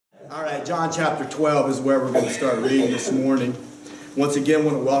All right, John chapter 12 is where we're going to start reading this morning. Once again, I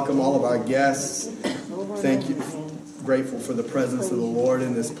want to welcome all of our guests. Thank you. Grateful for the presence of the Lord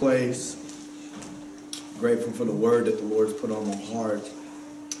in this place. Grateful for the word that the Lord's put on my heart.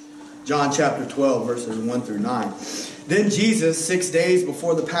 John chapter 12, verses 1 through 9. Then Jesus, 6 days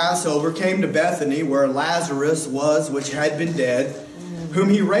before the Passover, came to Bethany, where Lazarus was, which had been dead, whom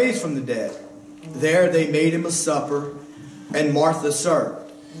he raised from the dead. There they made him a supper, and Martha served.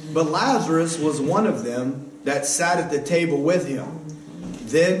 But Lazarus was one of them that sat at the table with him.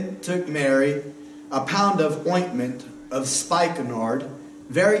 Then took Mary a pound of ointment of spikenard,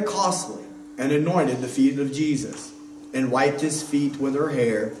 very costly, and anointed the feet of Jesus, and wiped his feet with her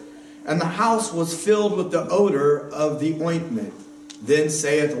hair. And the house was filled with the odor of the ointment. Then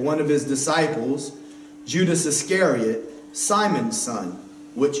saith one of his disciples, Judas Iscariot, Simon's son,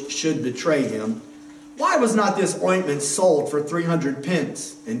 which should betray him, why was not this ointment sold for 300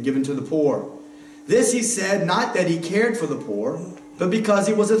 pence and given to the poor? This he said, not that he cared for the poor, but because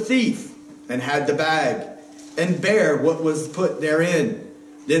he was a thief, and had the bag, and bare what was put therein.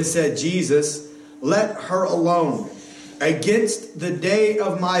 Then said Jesus, let her alone. Against the day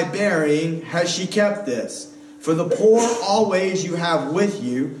of my burying has she kept this. For the poor always you have with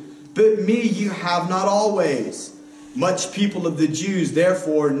you, but me you have not always. Much people of the Jews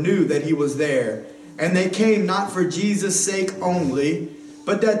therefore knew that he was there. And they came not for Jesus' sake only,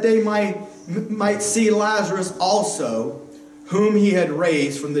 but that they might see Lazarus also, whom he had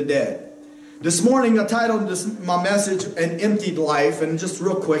raised from the dead. This morning I titled my message, An Emptied Life. And just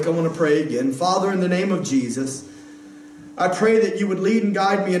real quick, I want to pray again. Father, in the name of Jesus, I pray that you would lead and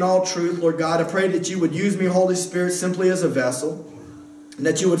guide me in all truth, Lord God. I pray that you would use me, Holy Spirit, simply as a vessel. And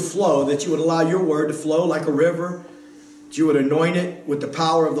that you would flow, that you would allow your word to flow like a river. That you would anoint it with the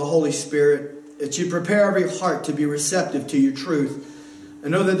power of the Holy Spirit. That you prepare every heart to be receptive to your truth. I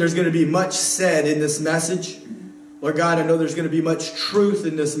know that there's going to be much said in this message. Lord God, I know there's going to be much truth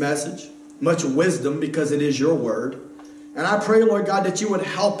in this message. Much wisdom, because it is your word. And I pray, Lord God, that you would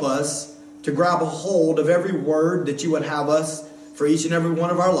help us to grab a hold of every word that you would have us for each and every one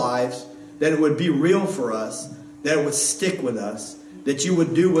of our lives. That it would be real for us. That it would stick with us. That you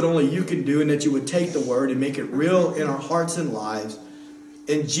would do what only you can do. And that you would take the word and make it real in our hearts and lives.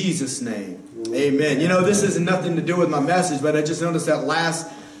 In Jesus' name, amen. You know, this has nothing to do with my message, but I just noticed that last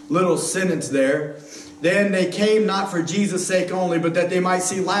little sentence there. Then they came not for Jesus' sake only, but that they might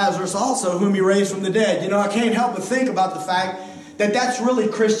see Lazarus also, whom he raised from the dead. You know, I can't help but think about the fact that that's really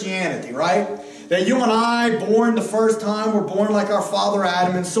Christianity, right? That you and I, born the first time, we're born like our father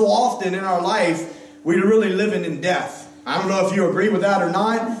Adam, and so often in our life, we're really living in death. I don't know if you agree with that or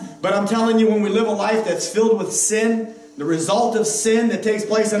not, but I'm telling you, when we live a life that's filled with sin, the result of sin that takes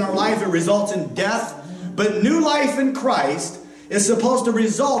place in our life, it results in death. But new life in Christ is supposed to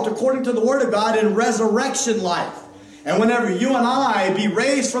result, according to the Word of God, in resurrection life. And whenever you and I be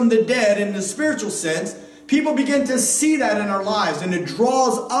raised from the dead in the spiritual sense, people begin to see that in our lives. And it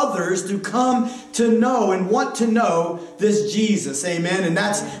draws others to come to know and want to know this Jesus. Amen. And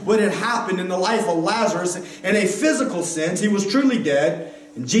that's what had happened in the life of Lazarus. In a physical sense, he was truly dead.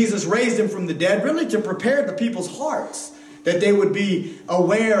 And Jesus raised him from the dead, really to prepare the people's hearts, that they would be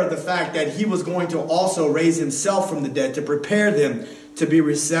aware of the fact that he was going to also raise himself from the dead, to prepare them to be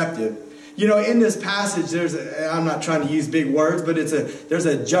receptive. You know, in this passage, I'm not trying to use big words, but there's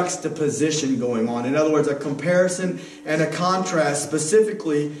a juxtaposition going on. In other words, a comparison and a contrast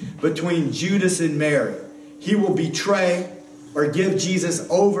specifically between Judas and Mary. He will betray or give Jesus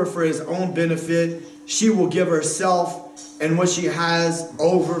over for his own benefit. She will give herself and what she has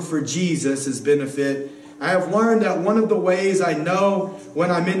over for Jesus' benefit. I have learned that one of the ways I know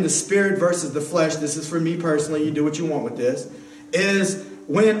when I'm in the spirit versus the flesh, this is for me personally, you do what you want with this, is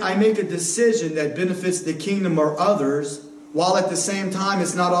when I make a decision that benefits the kingdom or others, while at the same time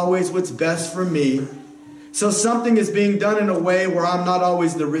it's not always what's best for me. So something is being done in a way where I'm not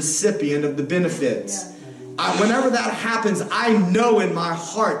always the recipient of the benefits. Whenever that happens, I know in my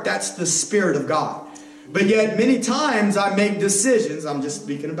heart that's the Spirit of God. But yet many times I make decisions, I'm just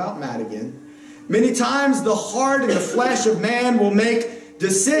speaking about Matt again. Many times the heart and the flesh of man will make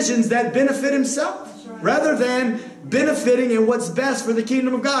decisions that benefit himself rather than benefiting in what's best for the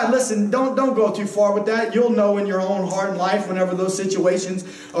kingdom of God. Listen, don't go too far with that. You'll know in your own heart and life whenever those situations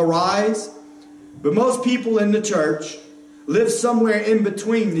arise. But most people in the church live somewhere in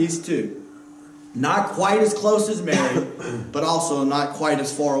between these two. Not quite as close as Mary, but also not quite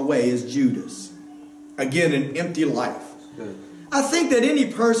as far away as Judas. Again, an empty life. I think that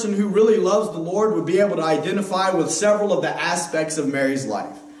any person who really loves the Lord would be able to identify with several of the aspects of Mary's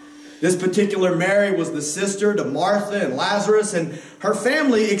life. This particular Mary was the sister to Martha and Lazarus, and her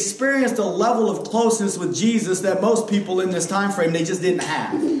family experienced a level of closeness with Jesus that most people in this time frame, they just didn't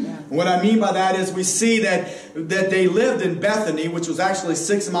have. What I mean by that is we see that they lived in Bethany, which was actually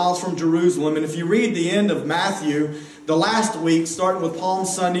 6 miles from Jerusalem. And if you read the end of Matthew, the last week, starting with Palm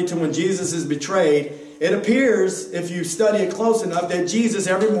Sunday to when Jesus is betrayed, it appears, if you study it close enough, that Jesus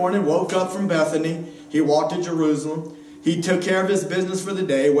every morning woke up from Bethany. He walked to Jerusalem. He took care of his business for the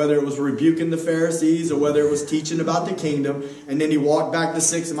day, whether it was rebuking the Pharisees or whether it was teaching about the kingdom. And then he walked back the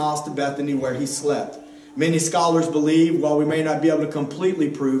 6 miles to Bethany where he slept. Many scholars believe, while we may not be able to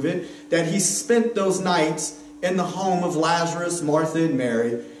completely prove it, that he spent those nights in the home of Lazarus, Martha, and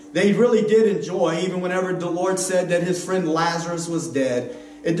Mary. They really did enjoy, even whenever the Lord said that his friend Lazarus was dead.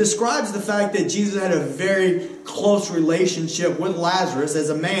 It describes the fact that Jesus had a very close relationship with Lazarus as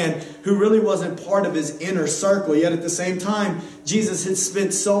a man who really wasn't part of his inner circle. Yet at the same time, Jesus had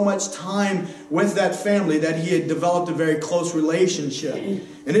spent so much time with that family that he had developed a very close relationship.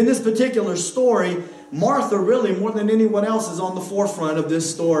 And in this particular story, Martha really, more than anyone else, is on the forefront of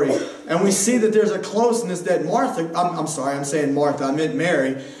this story. And we see that there's a closeness that I meant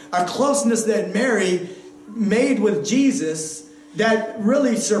Mary. A closeness that Mary made with Jesus that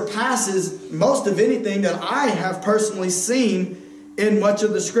really surpasses most of anything that I have personally seen in much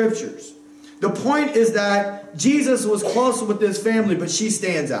of the scriptures. The point is that Jesus was close with this family, but she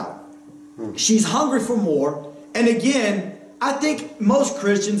stands out. She's hungry for more. And again, I think most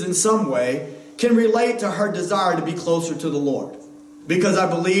Christians in some way can relate to her desire to be closer to the Lord. Because I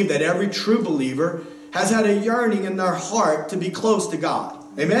believe that every true believer has had a yearning in their heart to be close to God.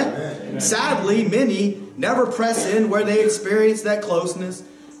 Amen? Amen. Sadly, many never press in where they experience that closeness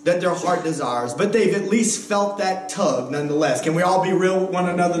that their heart desires. But they've at least felt that tug nonetheless. Can we all be real with one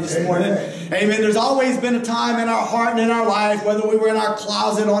another this morning? Amen. There's always been a time in our heart and in our life, whether we were in our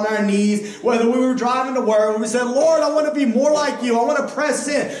closet on our knees, whether we were driving to work, we said, Lord, I want to be more like you. I want to press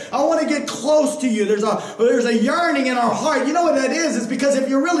in. I want to get close to you. There's a yearning in our heart. You know what that is? It's because if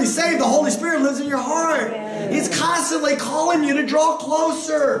you're really saved, the Holy Spirit lives in your heart. He's constantly calling you to draw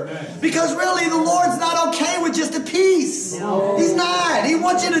closer. Because really, the Lord's not okay with just a piece. No. He's not. He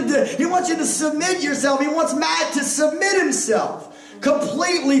wants you to submit yourself. He wants Matt to submit himself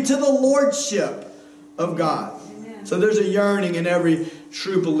completely to the lordship of God. Amen. So there's a yearning in every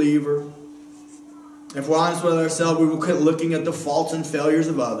true believer. If we're honest with ourselves, we will quit looking at the faults and failures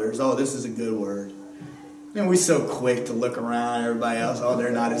of others. Oh, this is a good word. And we're so quick to look around at everybody else. Oh, they're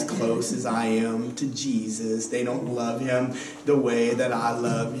not as close as I am to Jesus. They don't love him the way that I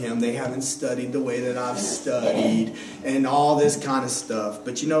love him. They haven't studied the way that I've studied. And all this kind of stuff.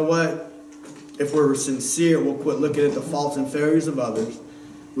 But you know what? If we're sincere, we'll quit looking at the faults and failures of others.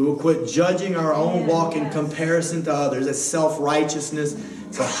 We will quit judging our own walk in comparison to others. It's self-righteousness.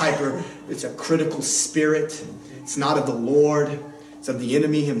 It's a critical spirit. It's not of the Lord. It's of the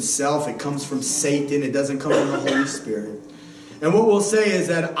enemy himself. It comes from Satan. It doesn't come from the Holy Spirit. And what we'll say is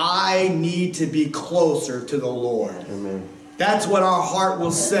that I need to be closer to the Lord. Amen. That's what our heart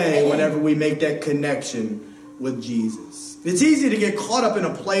will say whenever we make that connection with Jesus. It's easy to get caught up in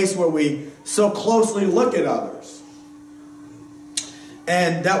a place where we so closely look at others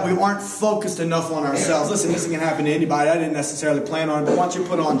and that we aren't focused enough on ourselves. Listen, this can happen to anybody. I didn't necessarily plan on it, but why don't you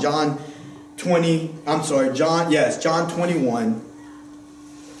put on John 21.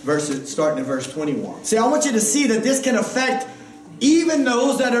 Starting at verse 21. See, I want you to see that this can affect even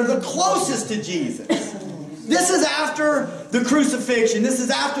those that are the closest to Jesus. This is after the crucifixion. This is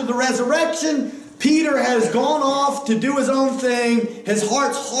after the resurrection. Peter has gone off to do his own thing. His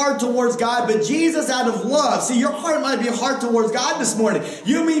heart's hard towards God, but Jesus out of love. See, your heart might be hard towards God this morning.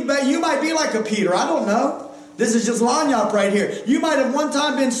 You might be like a Peter. I don't know. This is just lanyard right here. You might have one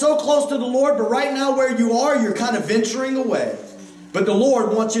time been so close to the Lord, but right now where you are, you're kind of venturing away. But the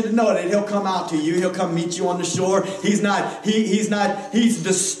Lord wants you to know that he'll come out to you. He'll come meet you on the shore. He's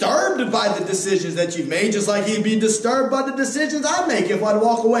disturbed by the decisions that you've made, just like he'd be disturbed by the decisions I make if I'd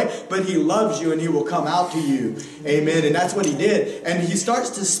walk away. But he loves you and he will come out to you. Amen. And that's what he did. And he starts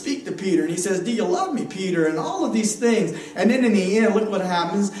to speak to Peter and he says, do you love me, Peter? And all of these things. And then in the end, look what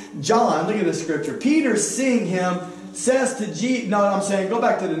happens. John, look at the scripture. Peter, seeing him, says to Jesus, go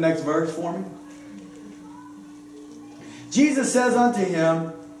back to the next verse for me. Jesus says unto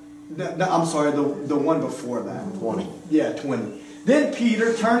him, the one before that. 20. Yeah, 20. Then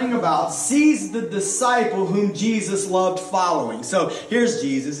Peter, turning about, sees the disciple whom Jesus loved following. So here's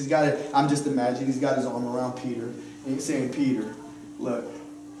Jesus. I'm just imagining he's got his arm around Peter. And he's saying, Peter, look,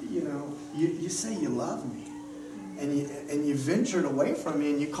 you say you love me. and you ventured away from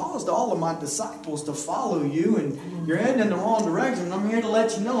me, and you caused all of my disciples to follow you, and you're heading in the wrong direction. I'm here to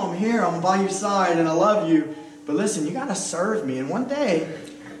let you know I'm here. I'm by your side, and I love you. But listen, you got to serve me. And one day,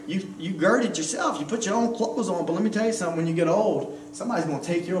 you girded yourself. You put your own clothes on. But let me tell you something. When you get old, somebody's going to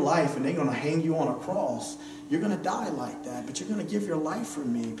take your life, and they're going to hang you on a cross. You're going to die like that, but you're going to give your life for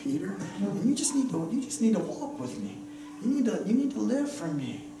me, Peter. And you just need to walk with me. You need to live for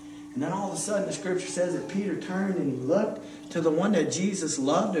me. And then all of a sudden, the scripture says that Peter turned and he looked to the one that Jesus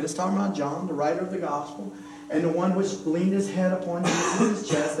loved. And it's talking about John, the writer of the gospel. And the one which leaned his head upon Jesus'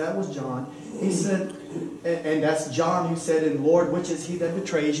 chest, that was John. He said, and that's John who said, and Lord, which is he that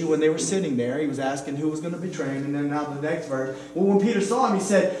betrays you? When they were sitting there, he was asking who was going to betray him. And then now the next verse. Well, when Peter saw him, he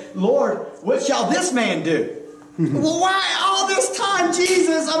said, Lord, what shall this man do? Well, why all this time,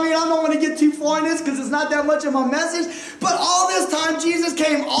 Jesus? I mean, I don't want to get too far in this because it's not that much of my message. But all this time, Jesus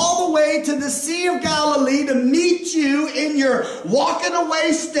came all the way to the Sea of Galilee to meet you in your walking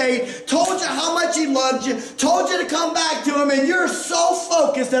away state, told you how much he loved you, told you to come back to him, and you're so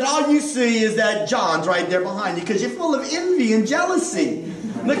focused that all you see is that John's right there behind you because you're full of envy and jealousy.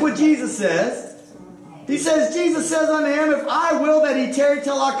 Look what Jesus says. Jesus says unto him, if I will that he tarry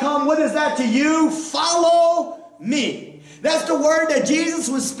till I come, what is that to you? Follow me. That's the word that Jesus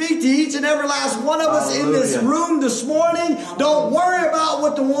would speak to each and every last one of us in this room this morning. Don't worry about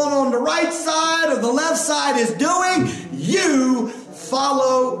what the one on the right side or the left side is doing. You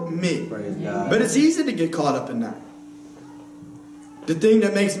follow me. But it's easy to get caught up in that. The thing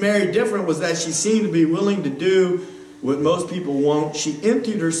that makes Mary different was that she seemed to be willing to do what most people won't. She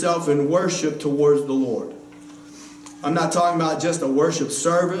emptied herself in worship towards the Lord. I'm not talking about just a worship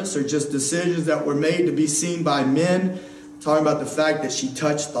service or just decisions that were made to be seen by men. I'm talking about the fact that she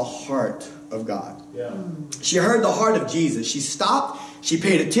touched the heart of God. Yeah. She heard the heart of Jesus. She stopped, she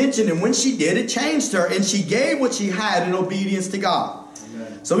paid attention, and when she did, it changed her, and she gave what she had in obedience to God.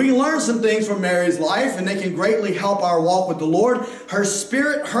 So we can learn some things from Mary's life, and they can greatly help our walk with the Lord. Her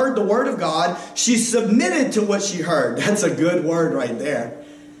spirit heard the word of God. She submitted to what she heard. That's a good word right there.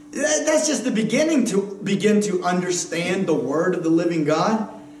 That's just the beginning to begin to understand the word of the living God.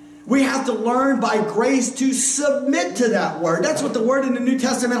 We have to learn by grace to submit to that word. That's what the word in the New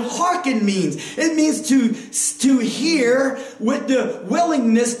Testament, hearken, means. It means to hear with the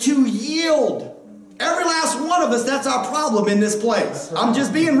willingness to yield. Every last one of us, that's our problem in this place. I'm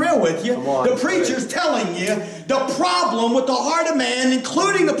just being real with you. The preacher's telling you the problem with the heart of man,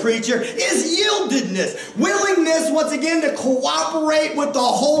 including the preacher, is yieldedness. Willingness, once again, to cooperate with the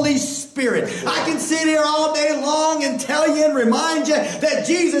Holy Spirit. I can sit here all day long and tell you and remind you that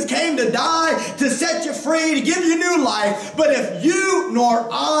Jesus came to die, to set you free, to give you new life. But if you nor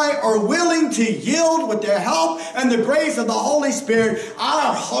I are willing to yield with the help and the grace of the Holy Spirit,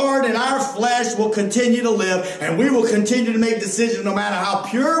 our heart and our flesh will continue to live, and we will continue to make decisions no matter how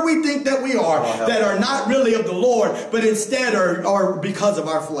pure we think that we are, that are not really of the Lord, but instead are because of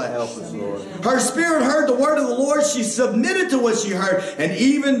our flesh. Help us, Lord. Her spirit heard the word of the Lord. She submitted to what she heard, and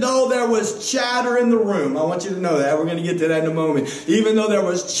even though there was chatter in the room, I want you to know that. We're going to get to that in a moment. Even though there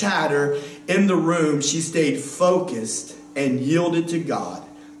was chatter in the room, she stayed focused and yielded to God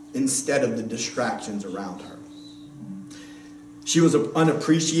instead of the distractions around her. She was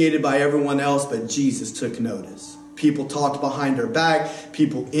unappreciated by everyone else, but Jesus took notice. People talked behind her back.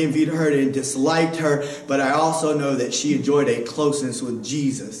 People envied her and disliked her. But I also know that she enjoyed a closeness with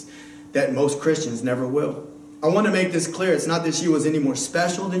Jesus that most Christians never will. I want to make this clear. It's not that she was any more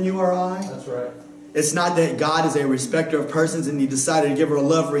special than you or I. That's right. It's not that God is a respecter of persons and he decided to give her a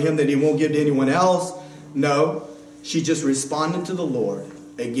love for him that he won't give to anyone else. No, she just responded to the Lord.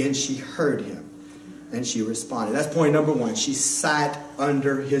 Again, she heard him. And she responded. That's point number one. She sat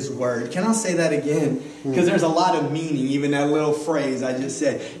under his word. Can I say that again? Because there's a lot of meaning, even that little phrase I just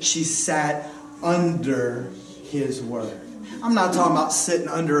said. She sat under his word. I'm not talking about sitting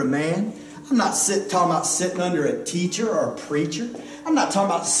under a man. I'm not talking about sitting under a teacher or a preacher. I'm not talking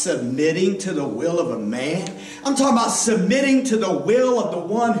about submitting to the will of a man. I'm talking about submitting to the will of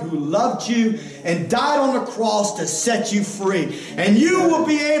the one who loved you and died on the cross to set you free. And you will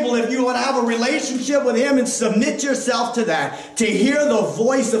be able, if you want to have a relationship with him and submit yourself to that, to hear the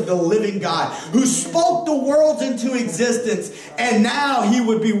voice of the living God who spoke the worlds into existence. And now he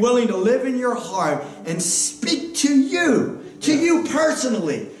would be willing to live in your heart and speak to you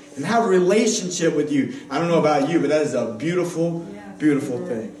personally, and have a relationship with you. I don't know about you, but that is a beautiful, beautiful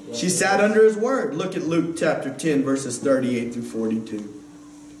thing. She sat under his word. Look at Luke chapter 10, verses 38 through 42.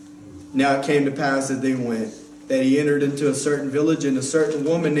 Now it came to pass as they went, that he entered into a certain village, and a certain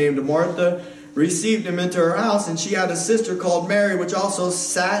woman named Martha received him into her house. And she had a sister called Mary, which also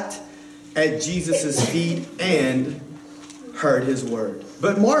sat at Jesus' feet and heard his word.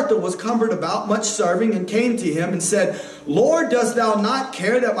 But Martha was cumbered about much serving, and came to him and said, Lord, dost thou not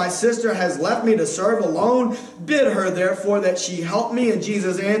care that my sister has left me to serve alone? Bid her therefore that she help me. And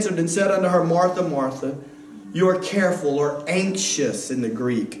Jesus answered and said unto her, Martha, Martha, you are careful or anxious in the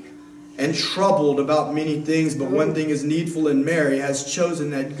Greek, and troubled about many things, but one thing is needful, and Mary has chosen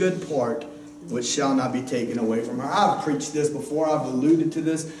that good part which shall not be taken away from her. I've preached this before. I've alluded to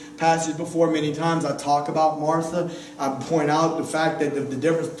this passage before many times. I talk about Martha. I point out the fact that the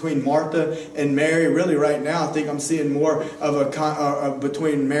difference between Martha and Mary, really right now, I think I'm seeing more of a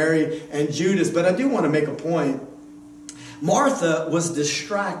between Mary and Judas. But I do want to make a point. Martha was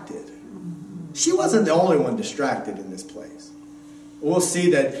distracted. She wasn't the only one distracted in this place. We'll see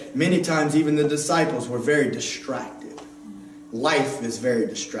that many times even the disciples were very distracted. Life is very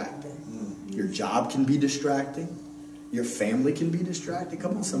distracting. Your job can be distracting. Your family can be distracting.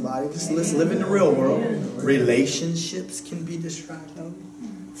 Come on, somebody. Just let's live in the real world. Relationships can be distracting.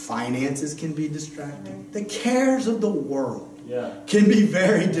 Finances can be distracting. The cares of the world can be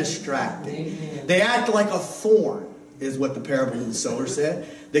very distracting. They act like a thorn, is what the parable of the sower said.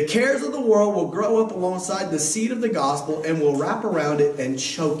 The cares of the world will grow up alongside the seed of the gospel and will wrap around it and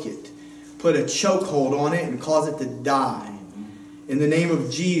choke it. Put a chokehold on it and cause it to die. In the name of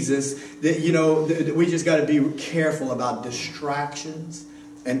Jesus, we just got to be careful about distractions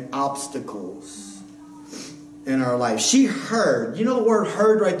and obstacles in our life. She heard. You know the word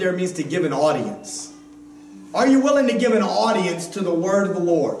heard right there means to give an audience. Are you willing to give an audience to the word of the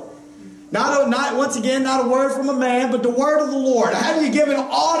Lord? Not once again, not a word from a man, but the word of the Lord. How do you give an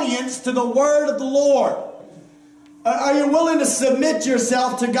audience to the word of the Lord? Are you willing to submit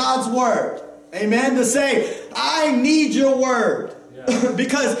yourself to God's word? Amen. To say, I need your word.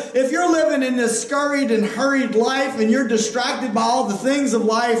 Because if you're living in this scurried and hurried life and you're distracted by all the things of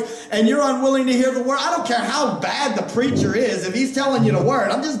life and you're unwilling to hear the word, I don't care how bad the preacher is. If he's telling you the word,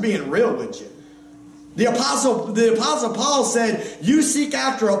 I'm just being real with you. The apostle Paul said, you seek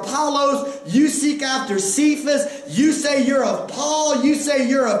after Apollos, you seek after Cephas, you say you're of Paul, you say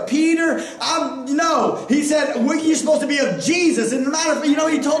you're of Peter. No, he said, you're supposed to be of Jesus. And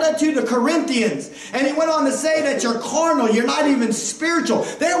he told that to the Corinthians. And he went on to say that you're carnal, you're not even spiritual.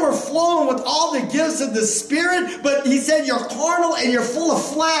 They were flowing with all the gifts of the Spirit, but he said you're carnal and you're full of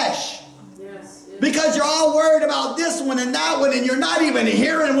flesh. Because you're all worried about this one and that one, and you're not even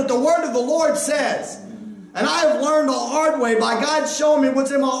hearing what the word of the Lord says. And I have learned the hard way by God showing me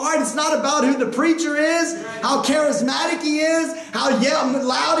what's in my heart. It's not about who the preacher is, how charismatic he is, how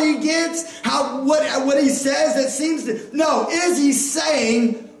loud he gets, what he says that seems to... No, is he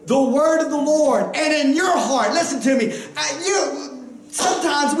saying the word of the Lord? And in your heart, listen to me,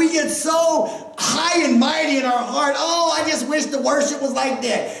 sometimes we get so high and mighty in our heart. Oh, I just wish the worship was like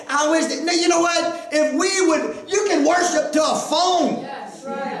that. I wish that... No, you know what? If we would... You can worship to a phone. Yes,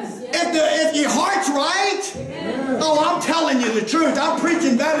 right. If your heart's right. Amen. Oh, I'm telling you the truth. I'm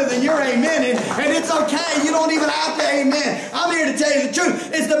preaching better than your amen. And it's okay. You don't even have to amen. I'm here to tell you the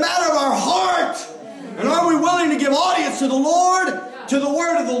truth. It's the matter of our heart. And are we willing to give audience to the Lord? To the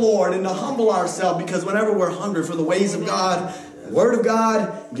word of the Lord. And to humble ourselves. Because whenever we're hungry for the ways of God... Word of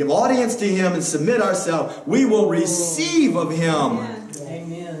God, give audience to Him and submit ourselves, we will receive of Him.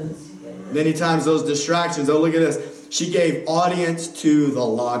 Amen. Many times those distractions, oh look at this, she gave audience to the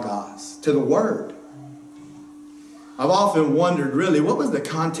Logos, to the Word. I've often wondered really, what was the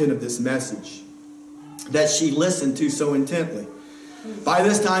content of this message that she listened to so intently? By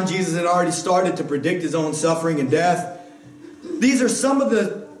this time Jesus had already started to predict His own suffering and death. These are some of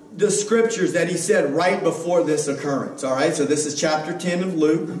the scriptures that He said right before this occurrence. All right, so this is chapter 10 of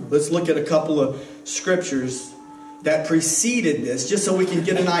Luke. Let's look at a couple of scriptures that preceded this, just so we can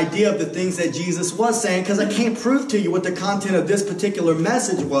get an idea of the things that Jesus was saying, because I can't prove to you what the content of this particular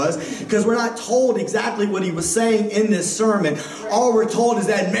message was, because we're not told exactly what He was saying in this sermon. All we're told is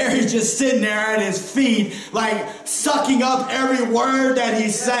that Mary's just sitting there at His feet, like sucking up every word that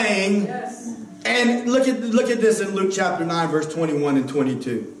He's saying. And look at this in Luke chapter 9, verse 21 and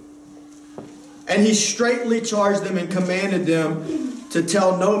 22. And He straitly charged them and commanded them to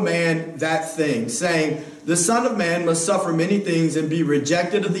tell no man that thing, saying, the Son of Man must suffer many things and be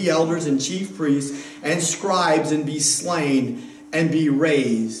rejected of the elders and chief priests and scribes and be slain and be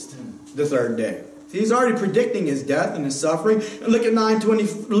raised the third day. He's already predicting His death and His suffering. And look at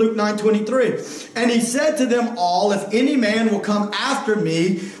Luke 9:23. And He said to them all, if any man will come after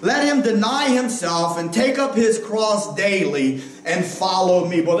me, let him deny himself and take up his cross daily and follow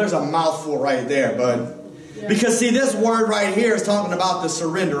me. Well, there's a mouthful right there, bud. Because see, this word right here is talking about the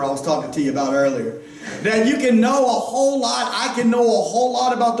surrender I was talking to you about earlier. That you can know a whole lot, I can know a whole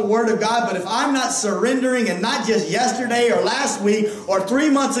lot about the Word of God, but if I'm not surrendering, and not just yesterday or last week or 3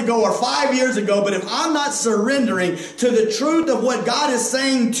 months ago or 5 years ago, but if I'm not surrendering to the truth of what God is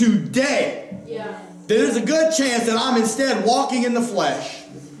saying today, there's a good chance that I'm instead walking in the flesh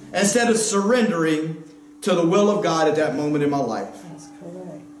instead of surrendering to the will of God at that moment in my life. That's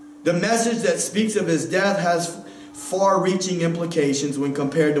correct. The message that speaks of his death has far-reaching implications when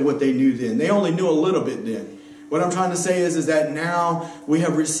compared to what they knew then. They only knew a little bit then. What I'm trying to say is that now we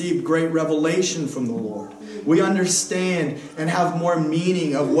have received great revelation from the Lord. We understand and have more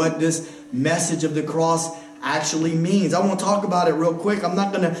meaning of what this message of the cross actually means. I want to talk about it real quick. I'm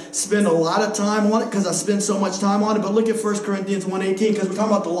not going to spend a lot of time on it because I spend so much time on it. But look at 1 Corinthians 1:18, because we're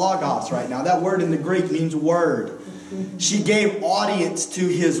talking about the Logos right now. That word in the Greek means word. She gave audience to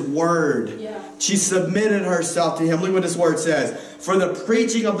his word. She submitted herself to him. Look what this word says. For the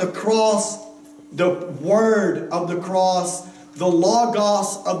preaching of the cross, the word of the cross, the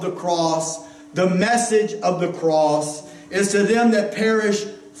Logos of the cross, the message of the cross is to them that perish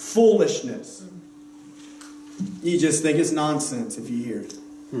foolishness. You just think it's nonsense if you hear it.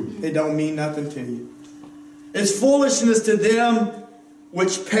 It don't mean nothing to you. It's foolishness to them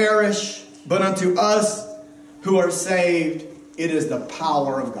which perish, but unto us who are saved, it is the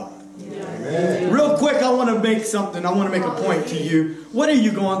power of God. Amen. Real quick, I want to make a point to you. What are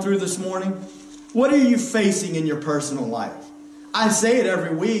you going through this morning? What are you facing in your personal life? I say it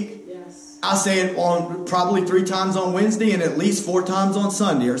every week. I say it on probably 3 times on Wednesday and at least 4 times on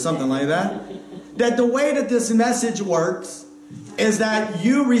Sunday or something like that. That the way that this message works is that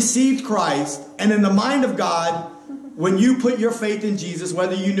you received Christ, and in the mind of God, when you put your faith in Jesus,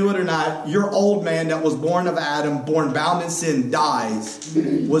 whether you knew it or not, your old man that was born of Adam, born bound in sin, dies,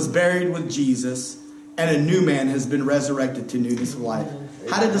 was buried with Jesus, and a new man has been resurrected to newness of life.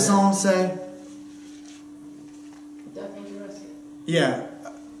 How did the song say? Yeah.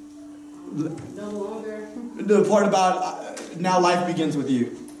 No longer. The part about now life begins with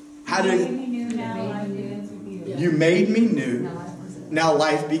you. How did you made me new? Now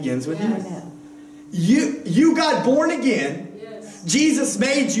life begins with you. You got born again. Yes. Jesus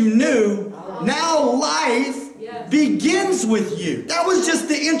made you new. Now life begins with you. That was just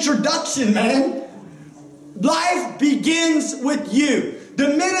the introduction, man. Life begins with you. The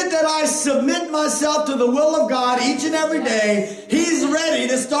minute that I submit myself to the will of God each and every day, He's ready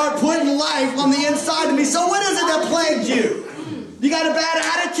to start putting life on the inside of me. So what is it that plagued you? You got a bad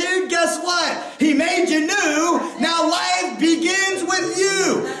attitude? Guess what? He made you new. Now life begins with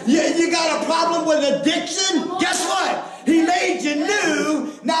you. You got a problem with addiction? Guess what? He made you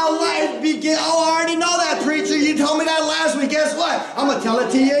new. Now life begins. Oh, I already know that, preacher. You told me that last week. Guess what? I'm going to tell it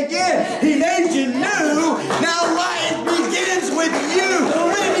to you again. He made you new. Now life begins with you.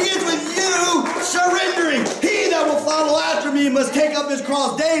 When it begins with you surrendering. He that will follow after me must take up his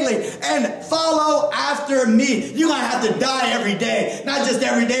cross daily and follow after me. You're going to have to die every day. Not just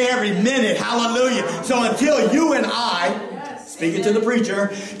every day, every minute. Hallelujah. So until you and I, speaking to the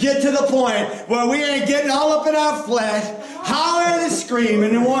preacher, get to the point where we ain't getting all up in our flesh, hollering and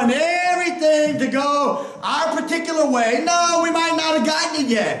screaming and wanting everything to go our particular way. No, we might not have gotten it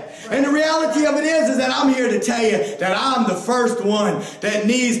yet. And the reality of it is that I'm here to tell you that I'm the first one that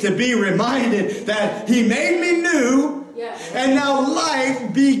needs to be reminded that He made me new, and now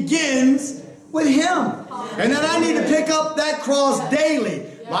life begins with Him. And then I need to pick up that cross daily.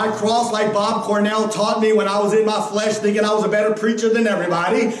 My cross, like Bob Cornell taught me when I was in my flesh thinking I was a better preacher than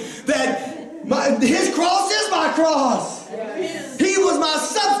everybody, that his cross is my cross. He was my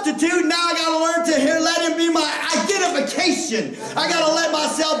substitute. Now I got to learn to let Him be my identification. I got to let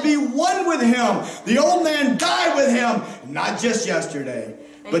myself be one with Him. The old man died with Him, not just yesterday,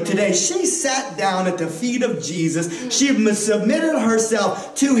 but today. She sat down at the feet of Jesus. She submitted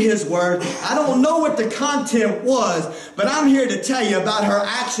herself to His word. I don't know what the content was, but I'm here to tell you about her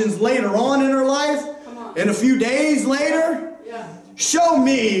actions later on in her life. In a few days later. Show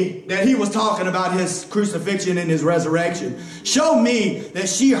me that He was talking about His crucifixion and His resurrection. Show me that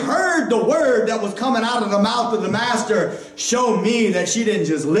she heard the word that was coming out of the mouth of the Master. Show me that she didn't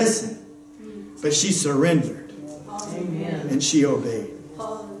just listen, but she surrendered. Amen. And she obeyed.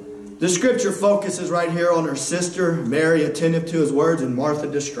 The scripture focuses right here on her sister, Mary, attentive to His words, and Martha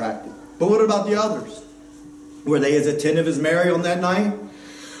distracted. But what about the others? Were they as attentive as Mary on that night?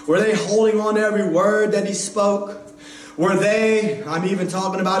 Were they holding on to every word that He spoke? Were they, I'm even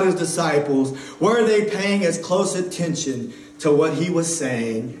talking about His disciples, were they paying as close attention to what He was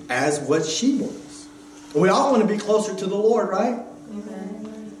saying as what she was? We all want to be closer to the Lord, right?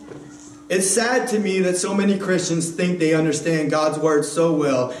 Amen. It's sad to me that so many Christians think they understand God's word so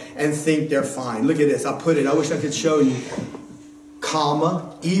well and think they're fine. Look at this. I put it. I wish I could show you.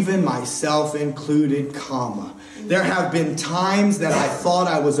 Comma, even myself included, comma. There have been times that I thought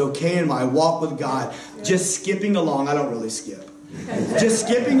I was okay in my walk with God, just skipping along. I don't really skip. Just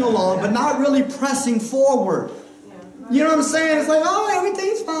skipping along, but not really pressing forward. You know what I'm saying? It's like, oh,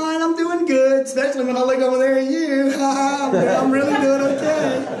 everything's fine. I'm doing good. Especially when I look over there at you. I'm really doing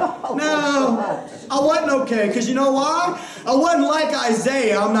okay. No, I wasn't okay. Because you know why? I wasn't like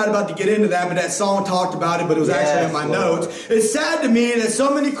Isaiah. I'm not about to get into that, but that song talked about it, but it was actually in my notes. It's sad to me that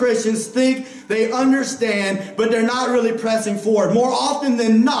so many Christians think they understand, but they're not really pressing forward. More often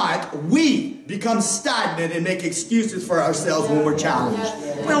than not, we become stagnant and make excuses for ourselves when we're challenged.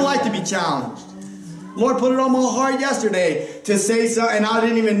 We don't like to be challenged. Lord put it on my heart yesterday to say something, and I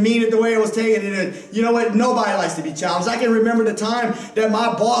didn't even mean it the way it was taken. You know what? Nobody likes to be challenged. I can remember the time that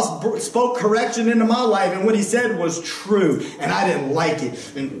my boss spoke correction into my life, and what he said was true, and I didn't like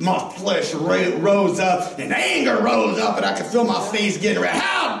it. And my flesh rose up, and anger rose up, and I could feel my face getting red.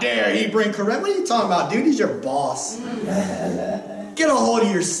 How dare he bring correction? What are you talking about, dude? He's your boss. Get a hold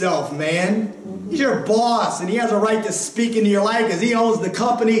of yourself, man. He's your boss, and he has a right to speak into your life because he owns the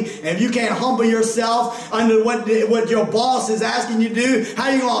company. And if you can't humble yourself under what your boss is asking you to do, how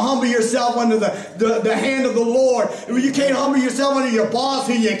are you going to humble yourself under the hand of the Lord? If you can't humble yourself under your boss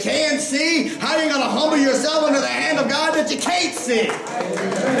who you can see, how are you going to humble yourself under the hand of God that you can't see?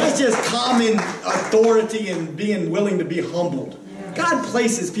 That's just common authority and being willing to be humbled. God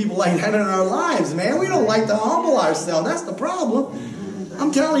places people like that in our lives, man. We don't like to humble ourselves. That's the problem.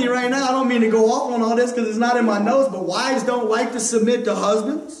 I'm telling you right now, I don't mean to go off on all this because it's not in my notes, but wives don't like to submit to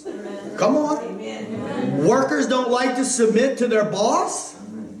husbands. Come on. Workers don't like to submit to their boss.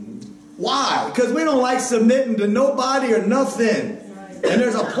 Why? Because we don't like submitting to nobody or nothing. And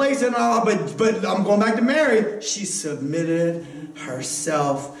there's a place in our, but I'm going back to Mary. She submitted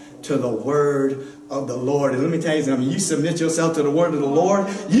herself to the word of the Lord. And let me tell you something. You submit yourself to the word of the Lord,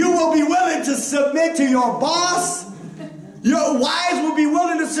 you will be willing to submit to your boss. Your wives will be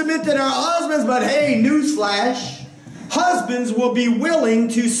willing to submit to their husbands, but hey, newsflash, husbands will be willing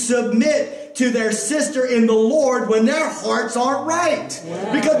to submit to their sister in the Lord when their hearts aren't right.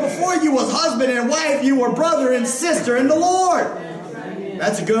 Because before you was husband and wife, you were brother and sister in the Lord.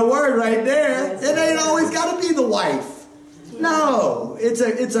 That's a good word right there. It ain't always got to be the wife. No, that's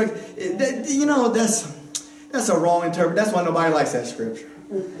a wrong interpretation. That's why nobody likes that scripture.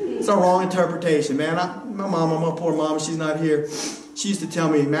 It's a wrong interpretation, man. My poor mama, she's not here. She used to tell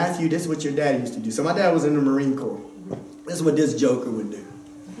me, Matthew, this is what your dad used to do. So my dad was in the Marine Corps. This is what this joker would do.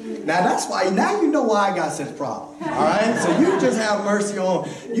 Now that's why, now you know why I got such problems. All right? So you just have mercy on,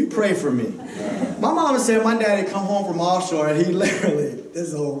 you pray for me. My mama said my daddy come home from offshore and he literally,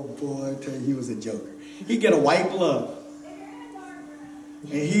 this old boy, I tell you, he was a joker. He'd get a white glove.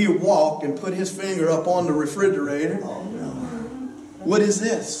 And he walked and put his finger up on the refrigerator. Oh, no. What is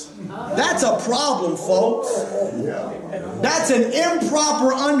this? That's a problem, folks. That's an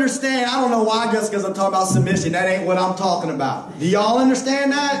improper understanding. I don't know why, just because I'm talking about submission. That ain't what I'm talking about. Do y'all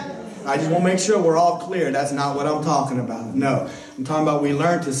understand that? I just want to make sure we're all clear. That's not what I'm talking about. No. I'm talking about we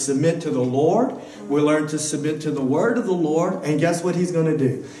learn to submit to the Lord. We learn to submit to the word of the Lord. And guess what he's going to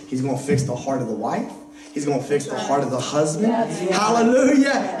do? He's going to fix the heart of the wife. He's going to fix the heart of the husband.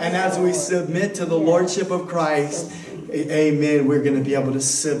 Hallelujah. And as we submit to the lordship of Christ, amen, we're going to be able to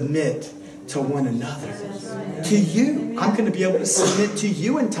submit to one another. To you. I'm going to be able to submit to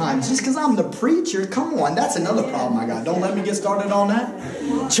you in times. Just because I'm the preacher, come on, that's another problem I got. Don't let me get started on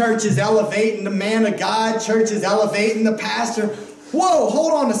that. Church is elevating the man of God. Church is elevating the pastor. Whoa,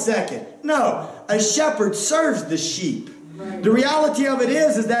 hold on a second. No, a shepherd serves the sheep. The reality of it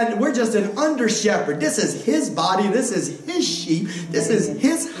is that we're just an under shepherd. This is his body. This is his sheep. This is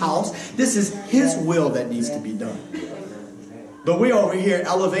his house. This is his will that needs to be done. But we're over here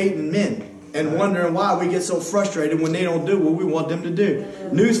elevating men and wondering why we get so frustrated when they don't do what we want them to do.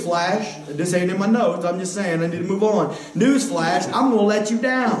 Newsflash, this ain't in my notes. I'm just saying I need to move on. Newsflash, I'm going to let you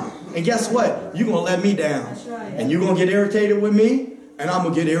down. And guess what? You're going to let me down. And you're going to get irritated with me, and I'm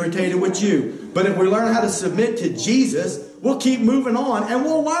going to get irritated with you. But if we learn how to submit to Jesus, we'll keep moving on, and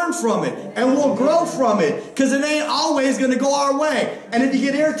we'll learn from it, and we'll grow from it, because it ain't always going to go our way. And if you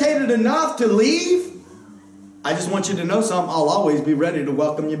get irritated enough to leave, I just want you to know something. I'll always be ready to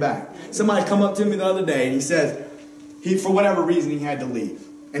welcome you back. Somebody come up to me the other day, and he says, for whatever reason, he had to leave.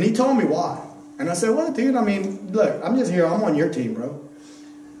 And he told me why. And I said, well, dude, I mean, look, I'm just here. I'm on your team, bro.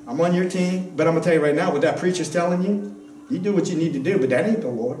 I'm on your team. But I'm going to tell you right now, what that preacher's telling you, you do what you need to do, but that ain't the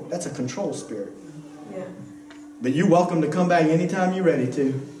Lord. That's a control spirit. Yeah. But you're welcome to come back anytime you're ready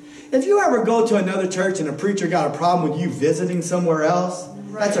to. If you ever go to another church and a preacher got a problem with you visiting somewhere else,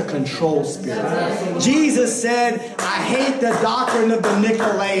 that's a control spirit. Jesus said, I hate the doctrine of the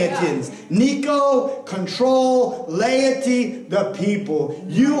Nicolaitans. Nico, control, laity, the people.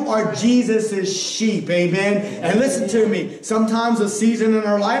 You are Jesus' sheep. Amen. And listen to me. Sometimes a season in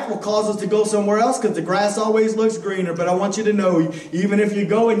our life will cause us to go somewhere else because the grass always looks greener. But I want you to know, even if you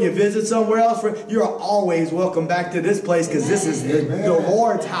go and you visit somewhere else, you're always welcome back to this place because this is the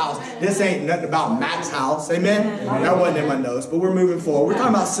Lord's house. This ain't nothing about Matt's house. Amen. That wasn't in my notes, but we're moving forward. We're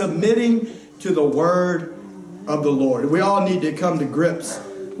talking about submitting to the word of the Lord. We all need to come to grips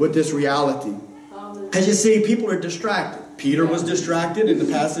with this reality. As you see, people are distracted. Peter was distracted in the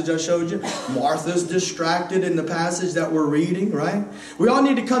passage I showed you. Martha's distracted in the passage that we're reading, right? We all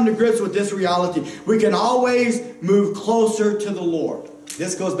need to come to grips with this reality. We can always move closer to the Lord.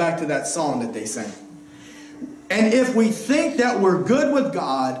 This goes back to that song that they sang. And if we think that we're good with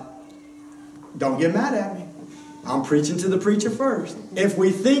God, don't get mad at me. I'm preaching to the preacher first. If we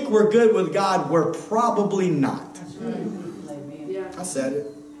think we're good with God, we're probably not. I said it.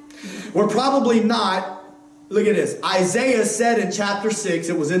 We're probably not. Look at this. Isaiah said in chapter 6,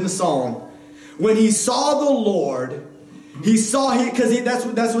 it was in the Psalm, when he saw the Lord, that's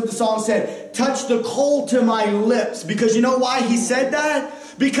what the Psalm said, touch the coal to my lips. Because you know why he said that?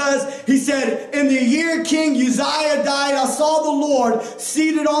 Because he said, in the year King Uzziah died, I saw the Lord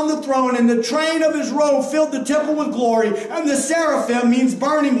seated on the throne, and the train of his robe filled the temple with glory. And the seraphim, means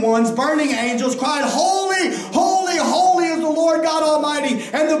burning ones, burning angels, cried, holy, holy, holy is the Lord God Almighty.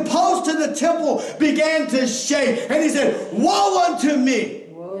 And the post of the temple began to shake. And he said, woe unto me,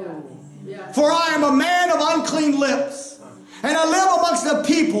 for I am a man of unclean lips, and I live amongst the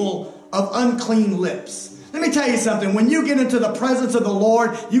people of unclean lips. Let me tell you something. When you get into the presence of the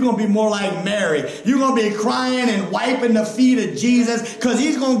Lord, you're going to be more like Mary. You're going to be crying and wiping the feet of Jesus because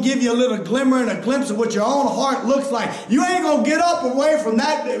he's going to give you a little glimmer and a glimpse of what your own heart looks like. You ain't going to get up away from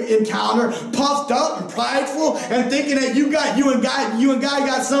that encounter puffed up and prideful and thinking that you and God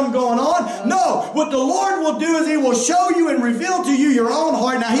got something going on. No. What the Lord will do is he will show you and reveal to you your own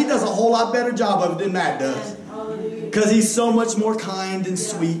heart. Now, he does a whole lot better job of it than Matt does because he's so much more kind and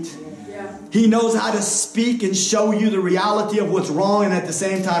sweet. He knows how to speak and show you the reality of what's wrong and at the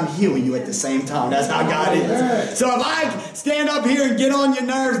same time heal you at the same time. That's how God is. So if I stand up here and get on your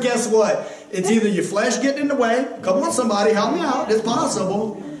nerves, guess what? It's either your flesh getting in the way. Come on, somebody, help me out. It's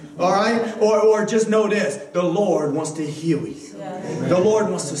possible. All right? Or just know this. The Lord wants to heal you. The Lord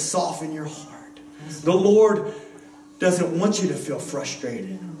wants to soften your heart. The Lord doesn't want you to feel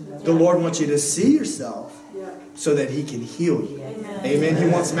frustrated. The Lord wants you to see yourself so that he can heal you. Amen. He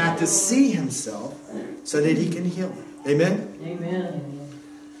wants Matt to see himself so that he can heal him. Amen. Amen.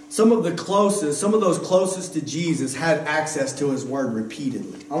 Some of those closest to Jesus had access to his word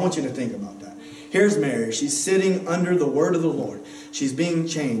repeatedly. I want you to think about that. Here's Mary. She's sitting under the word of the Lord. She's being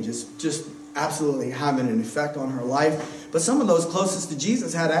changed. It's just absolutely having an effect on her life. But some of those closest to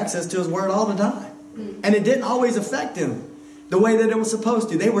Jesus had access to his word all the time. And it didn't always affect them the way that it was supposed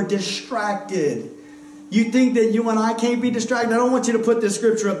to. They were distracted. You think that you and I can't be distracted? I don't want you to put this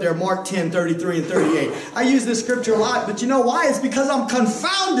scripture up there, Mark 10, 33 and 38. I use this scripture a lot, but you know why? It's because I'm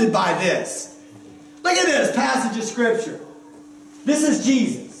confounded by this. Look at this passage of scripture. This is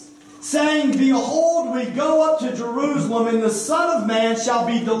Jesus saying, behold, we go up to Jerusalem, and the Son of Man shall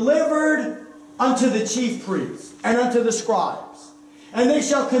be delivered unto the chief priests and unto the scribes. And they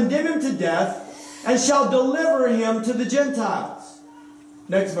shall condemn him to death, and shall deliver him to the Gentiles.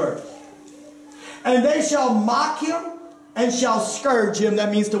 Next verse. And they shall mock him, and shall scourge him,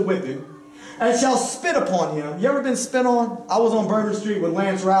 that means to whip him, and shall spit upon him. You ever been spit on? I was on Bourbon Street with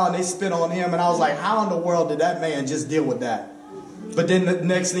Lance Rowell, and they spit on him, and I was like, how in the world did that man just deal with that? But then the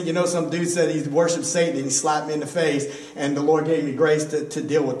next thing you know, some dude said he worshipped Satan, and he slapped me in the face, and the Lord gave me grace to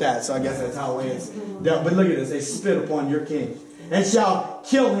deal with that. So I guess that's how it is. But look at this. They spit upon your king, and shall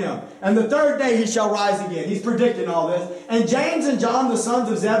kill him. And the third day he shall rise again. He's predicting all this. And James and John, the sons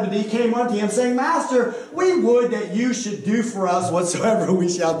of Zebedee, came unto him, saying, Master, we would that you should do for us whatsoever we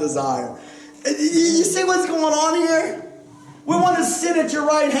shall desire. You see what's going on here? We want to sit at your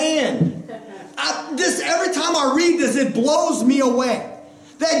right hand. Every time I read this, it blows me away.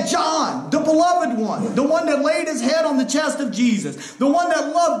 That John, the beloved one, the one that laid his head on the chest of Jesus, the one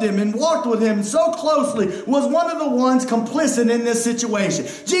that loved him and walked with him so closely, was one of the ones complicit in this situation.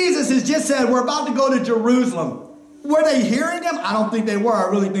 Jesus has just said, we're about to go to Jerusalem. Were they hearing him? I don't think they were. I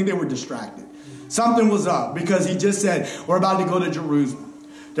really think they were distracted. Something was up because he just said, we're about to go to Jerusalem.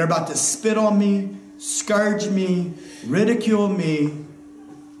 They're about to spit on me, scourge me, ridicule me.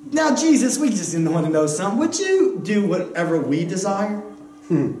 Now, Jesus, we just want to know something. Would you do whatever we desire?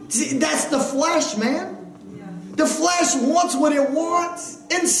 See, that's the flesh, man. The flesh wants what it wants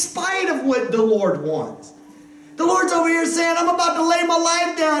in spite of what the Lord wants. The Lord's over here saying, I'm about to lay my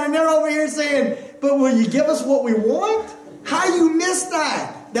life down. And they're over here saying, but will you give us what we want? How you miss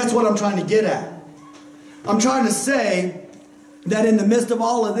that? That's what I'm trying to get at. I'm trying to say that in the midst of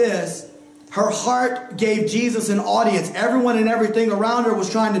all of this, her heart gave Jesus an audience. Everyone and everything around her was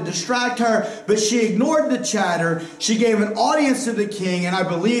trying to distract her, but she ignored the chatter. She gave an audience to the king, and I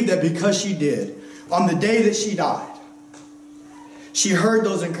believe that because she did, on the day that she died, she heard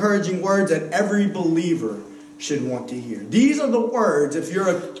those encouraging words that every believer should want to hear. These are the words, if you're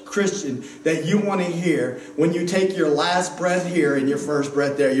a Christian, that you want to hear when you take your last breath here and your first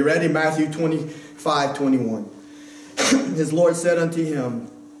breath there. You ready? Matthew 25:21. His Lord said unto him,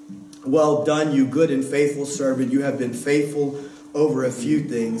 well done, you good and faithful servant. You have been faithful over a few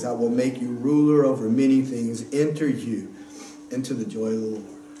things. I will make you ruler over many things. Enter you into the joy of the Lord.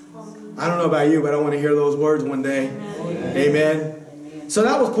 I don't know about you, but I want to hear those words one day. Amen. Amen. So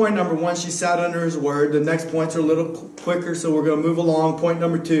that was point number 1. She sat under his word. The next points are a little quicker, so we're going to move along. Point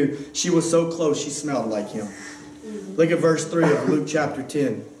number 2. She was so close, she smelled like him. Look at verse 3 of Luke chapter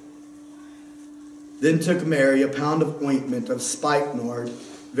 10. Then took Mary a pound of ointment of spikenard,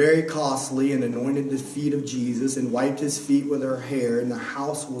 very costly, and anointed the feet of Jesus and wiped his feet with her hair, and the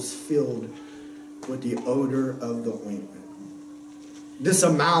house was filled with the odor of the ointment. This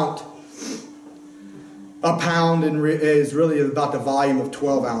amount, a pound, is really about the volume of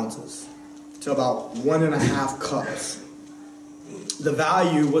 12 ounces. So about 1.5 cups. The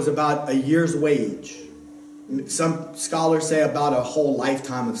value was about a year's wage. Some scholars say about a whole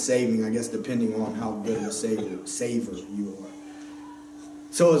lifetime of saving, I guess, depending on how good of a saver you are.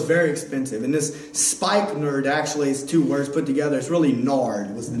 So it was very expensive. And this spikenard actually is 2 words put together. It's really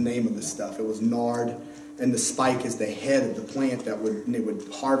nard was the name of the stuff. It was nard. And the spike is the head of the plant they would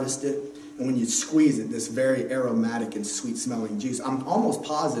harvest it. And when you squeeze it, this very aromatic and sweet smelling juice. I'm almost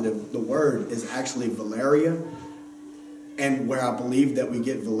positive the word is actually Valeria. And where I believe that we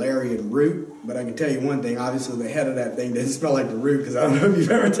get valerian root. But I can tell you one thing, obviously the head of that thing doesn't smell like the root, because I don't know if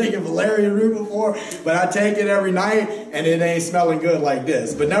you've ever taken valerian root before, but I take it every night and it ain't smelling good like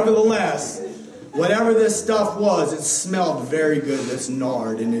this. But nevertheless, whatever this stuff was, it smelled very good, this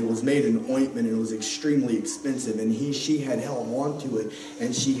nard, and it was made in ointment, and it was extremely expensive, and she had held on to it,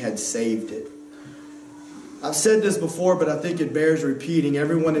 and she had saved it. I've said this before, but I think it bears repeating.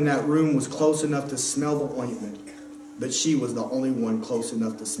 Everyone in that room was close enough to smell the ointment, but she was the only one close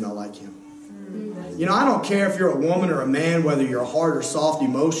enough to smell like him. You know, I don't care if you're a woman or a man, whether you're hard or soft,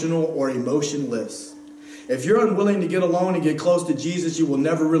 emotional or emotionless. If you're unwilling to get alone and get close to Jesus, you will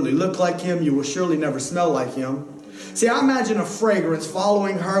never really look like him. You will surely never smell like him. See, I imagine a fragrance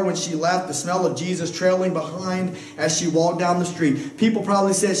following her when she left, the smell of Jesus trailing behind as she walked down the street. People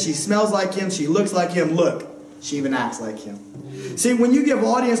probably said she smells like him, she looks like him. Look, she even acts like him. See, when you give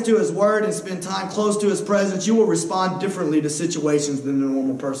audience to his word and spend time close to his presence, you will respond differently to situations than a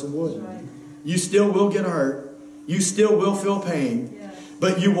normal person would. You still will get hurt. You still will feel pain.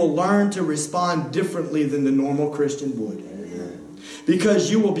 But you will learn to respond differently than the normal Christian would.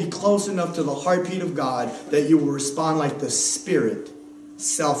 Because you will be close enough to the heartbeat of God that you will respond like the Spirit,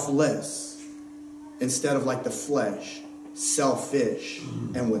 selfless, instead of like the flesh, selfish,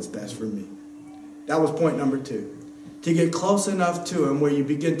 and what's best for me. That was point number 2. To get close enough to him where you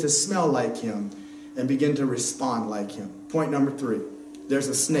begin to smell like him and begin to respond like him. Point number 3. There's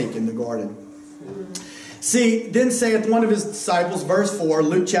a snake in the garden. See, then saith one of his disciples, verse 4,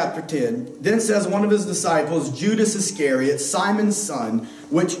 Luke chapter 10. Then says one of his disciples, Judas Iscariot, Simon's son,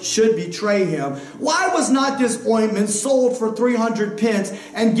 which should betray him, why was not this ointment sold for 300 pence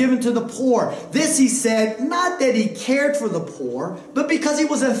and given to the poor? This he said, not that he cared for the poor, but because he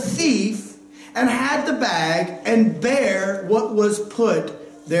was a thief and had the bag and bare what was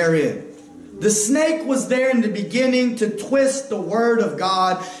put therein. The snake was there in the beginning to twist the word of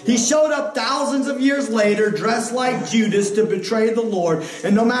God. He showed up thousands of years later dressed like Judas to betray the Lord.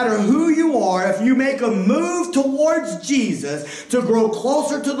 And no matter who you are, if you make a move towards Jesus to grow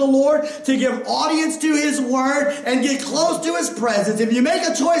closer to the Lord, to give audience to his word and get close to his presence, if you make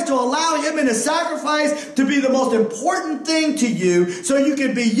a choice to allow him in a sacrifice to be the most important thing to you so you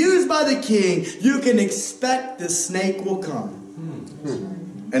can be used by the king, you can expect the snake will come.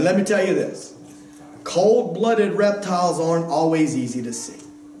 And let me tell you this. Cold-blooded reptiles aren't always easy to see.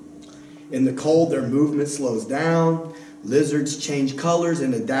 In the cold, their movement slows down. Lizards change colors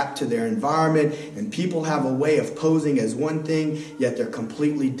and adapt to their environment. And people have a way of posing as one thing, yet they're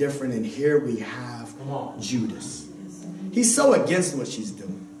completely different. And here we have Judas. He's so against what she's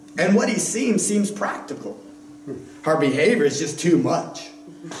doing. And what he seems practical. Her behavior is just too much.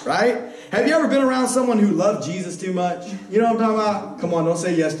 Right? Have you ever been around someone who loved Jesus too much? You know what I'm talking about? Come on, don't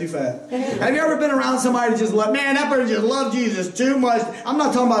say yes too fast. Have you ever been around somebody that just loved, man, that person just loved Jesus too much? I'm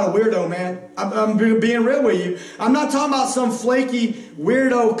not talking about a weirdo, man. I'm being real with you. I'm not talking about some flaky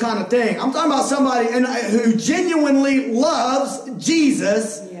weirdo kind of thing. I'm talking about somebody who genuinely loves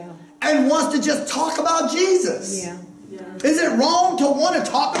Jesus and wants to just talk about Jesus. Yeah. Is it wrong to want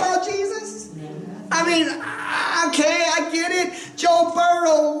to talk about Jesus? I mean, okay, I get it. Joe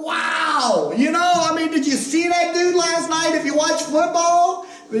Burrow, wow. You know, I mean, did you see that dude last night? If you watched football,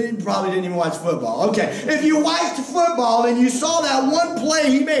 you probably didn't even watch football. Okay, if you watched football and you saw that one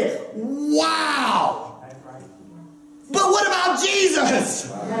play he made, wow. But what about Jesus?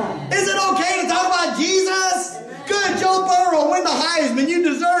 Is it okay to talk about Jesus? Good, Joe Burrow, win the Heisman. You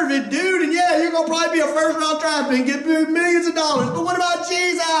deserve it, dude. And yeah, you're going to probably be a first-round draft pick and get millions of dollars. But what about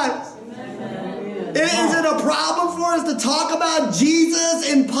Jesus? Is it a problem for us to talk about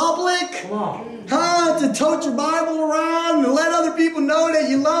Jesus in public? To tote your Bible around and let other people know that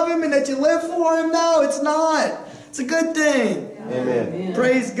you love Him and that you live for Him? No, it's not. It's a good thing. Amen.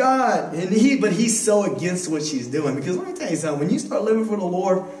 Praise God. But He's so against what she's doing. Because let me tell you something. When you start living for the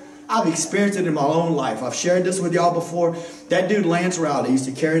Lord, I've experienced it in my own life. I've shared this with y'all before. That dude, Lance Rowley, used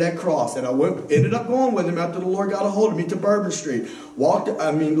to carry that cross. And I ended up going with him after the Lord got a hold of me to Bourbon Street. Look,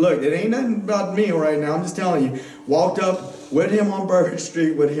 it ain't nothing about me right now. I'm just telling you. Walked up with him on Bourbon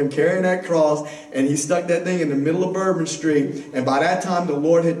Street, with him carrying that cross. And he stuck that thing in the middle of Bourbon Street. And by that time, the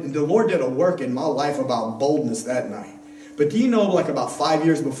Lord did a work in my life about boldness that night. But do you know, like about 5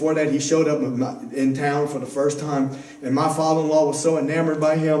 years before that, he showed up in town for the first time. And my father-in-law was so enamored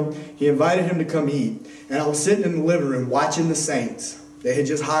by him, he invited him to come eat. And I was sitting in the living room watching the Saints. They had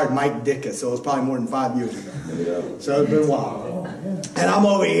just hired Mike Ditka, so it was probably more than 5 years ago. So it's been a while. And I'm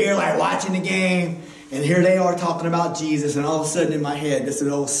over here like watching the game. And here they are talking about Jesus. And all of a sudden in my head, this is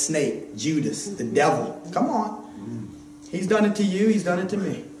an old snake, Judas, the devil. Come on. He's done it to you. He's done it to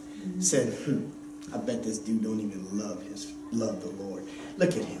me. Said, I bet this dude don't even love the Lord. Look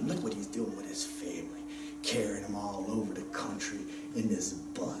at him. Look what he's doing with his family. Carrying them all over the country in this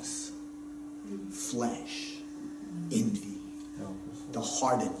bus. Flesh. Envy. The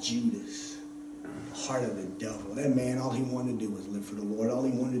heart of Judas. The heart of the devil. That man, all he wanted to do was live for the Lord. All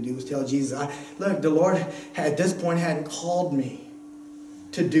he wanted to do was tell Jesus, look, the Lord at this point hadn't called me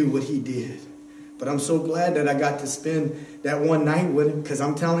to do what he did. But I'm so glad that I got to spend that one night with him, because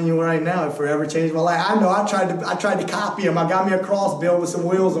I'm telling you right now, it forever changed my life. I know I tried to copy him. I got me a cross built with some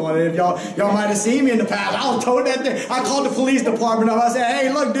wheels on it. If y'all might have seen me in the past, I was told that thing. I called the police department up. I said,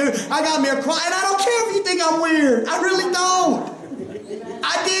 hey, look, dude, I got me a cross. And I don't care if you think I'm weird. I really don't.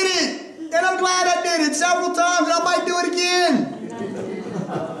 I did it. And I'm glad I did it several times. And I might do it again.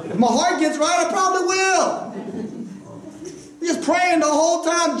 If my heart gets right, I probably will. Just praying the whole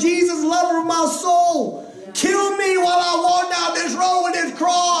time, Jesus, lover of my soul, kill me while I walk down this road with this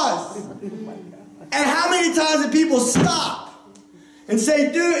cross. And how many times did people stop and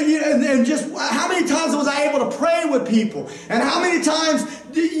say, dude, and just how many times was I able to pray with people? And how many times,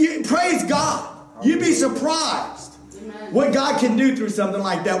 praise God, you'd be surprised what God can do through something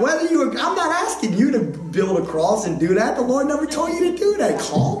like that. I'm not asking you to build a cross and do that. The Lord never told you to do that.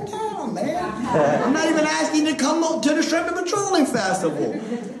 Calm down, man. I'm not even asking you to come to the Shrimp and Petroleum Festival.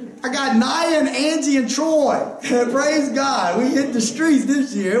 I got Naya and Angie and Troy. Praise God. We hit the streets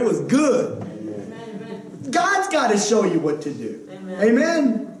this year. It was good. God's got to show you what to do.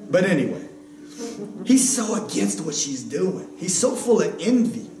 Amen? But anyway, he's so against what she's doing. He's so full of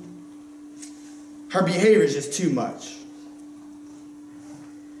envy. Her behavior is just too much.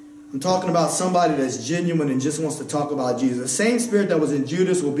 I'm talking about somebody that's genuine and just wants to talk about Jesus. The same spirit that was in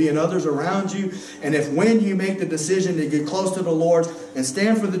Judas will be in others around you. And when you make the decision to get close to the Lord and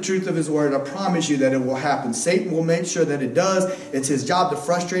stand for the truth of His word, I promise you that it will happen. Satan will make sure that it does. It's his job to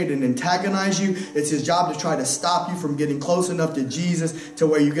frustrate and antagonize you. It's his job to try to stop you from getting close enough to Jesus to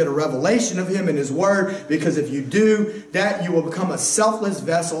where you get a revelation of Him and His word. Because if you do that, you will become a selfless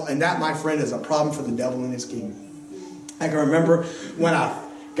vessel. And that, my friend, is a problem for the devil and his kingdom. I can remember when I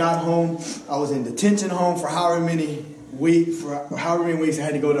got home, I was in detention home for however many weeks I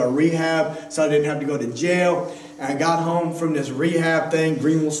had to go to a rehab, so I didn't have to go to jail. And I got home from this rehab thing,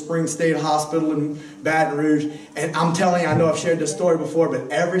 Greenville Springs State Hospital in Baton Rouge. And I'm telling you, I know I've shared this story before,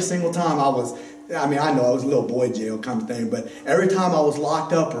 but every single time I was a little boy jail kind of thing, but every time I was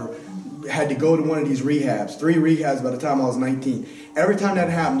locked up or had to go to one of these rehabs, 3 rehabs by the time I was 19. Every time that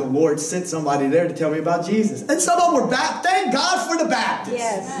happened, the Lord sent somebody there to tell me about Jesus. And some of them were Baptists. Thank God for the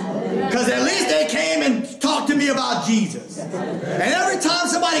Baptists. Because at least they came and talked to me about Jesus. And every time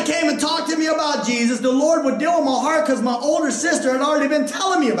somebody came and talked to me me about Jesus, the Lord would deal with my heart because my older sister had already been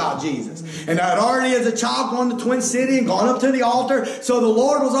telling me about Jesus. And I had already as a child gone to Twin City and gone up to the altar. So the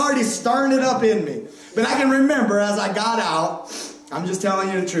Lord was already stirring it up in me. But I can remember as I got out, I'm just telling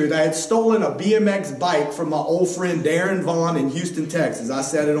you the truth, I had stolen a BMX bike from my old friend Darren Vaughn in Houston, Texas. I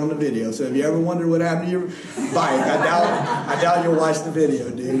said it on the video. So if you ever wondered what happened to your bike, I doubt you'll watch the video,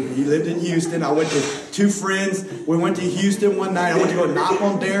 dude. He lived in Houston. I went to two friends. We went to Houston one night. I went to go knock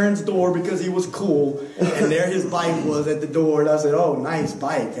on Darren's door because he was cool. And there his bike was at the door. And I said, oh, nice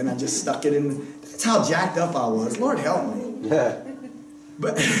bike. And I just stuck it in. That's how jacked up I was. Lord help me.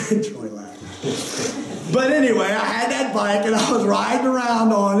 But Troy laughed. But anyway, I had that bike and I was riding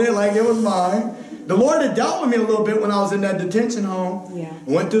around on it like it was mine. The Lord had dealt with me a little bit when I was in that detention home. Yeah.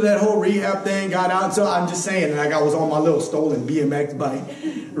 Went through that whole rehab thing, got out. So I'm just saying, like I was on my little stolen BMX bike,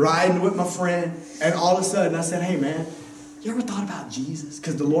 riding with my friend. And all of a sudden I said, hey man, you ever thought about Jesus?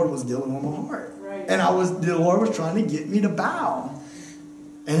 Because the Lord was dealing with my heart. Right. And the Lord was trying to get me to bow.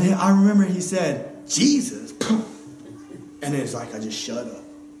 And I remember he said, Jesus. And it's like I just shut up.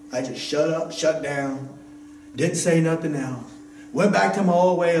 I just shut up, shut down, didn't say nothing else. Went back to my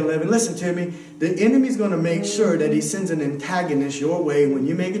old way of living. Listen to me. The enemy's going to make sure that he sends an antagonist your way when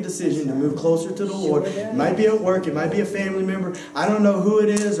you make a decision to move closer to the Lord. It might be at work. It might be a family member. I don't know who it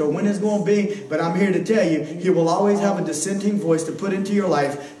is or when it's going to be, but I'm here to tell you, he will always have a dissenting voice to put into your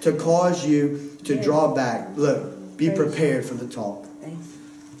life to cause you to draw back. Look, be prepared for the talk.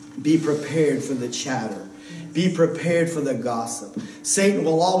 Be prepared for the chatter. Be prepared for the gossip. Satan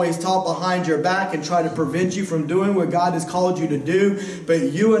will always talk behind your back and try to prevent you from doing what God has called you to do. But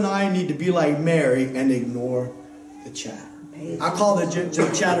you and I need to be like Mary and ignore the chatter. I call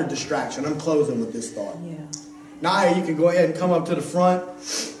the chatter distraction. I'm closing with this thought. Yeah. Now you can go ahead and come up to the front.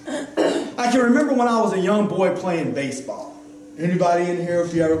 I can remember when I was a young boy playing baseball. Anybody in here,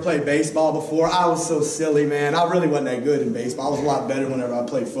 if you ever played baseball before? I was so silly, man. I really wasn't that good in baseball. I was a lot better whenever I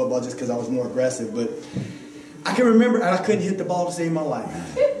played football just because I was more aggressive. But I can remember, and I couldn't hit the ball to save my life.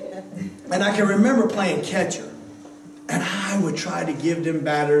 And I can remember playing catcher. And I would try to give them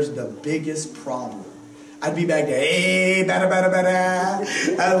batters the biggest problem. I'd be back there, hey, batter, batter, batter.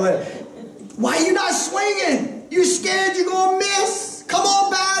 I was like, why are you not swinging? You scared you're going to miss? Come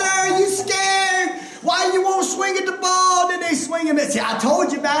on, batter, you scared? Why you won't swing at the ball? Then they swing and miss. See, I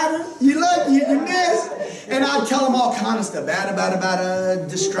told you, batter. You look, you missed. And I'd tell them all kind of stuff. Batter,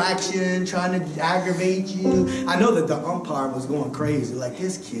 distraction, trying to aggravate you. I know that the umpire was going crazy. Like,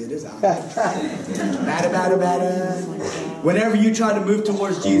 this kid is out. Batter. Whenever you try to move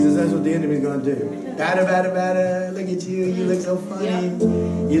towards Jesus, that's what the enemy's going to do. Batter. Look at you. You look so funny.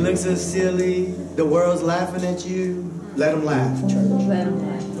 You look so silly. The world's laughing at you. Let them laugh, church. Let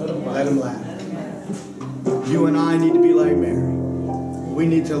them laugh. You and I need to be like Mary. We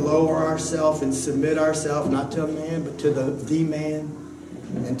need to lower ourselves and submit ourselves, not to a man, but to the man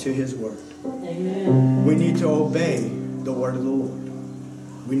and to his word. Amen. We need to obey the word of the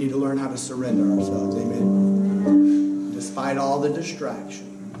Lord. We need to learn how to surrender ourselves. Amen. Despite all the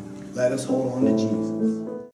distraction, let us hold on to Jesus.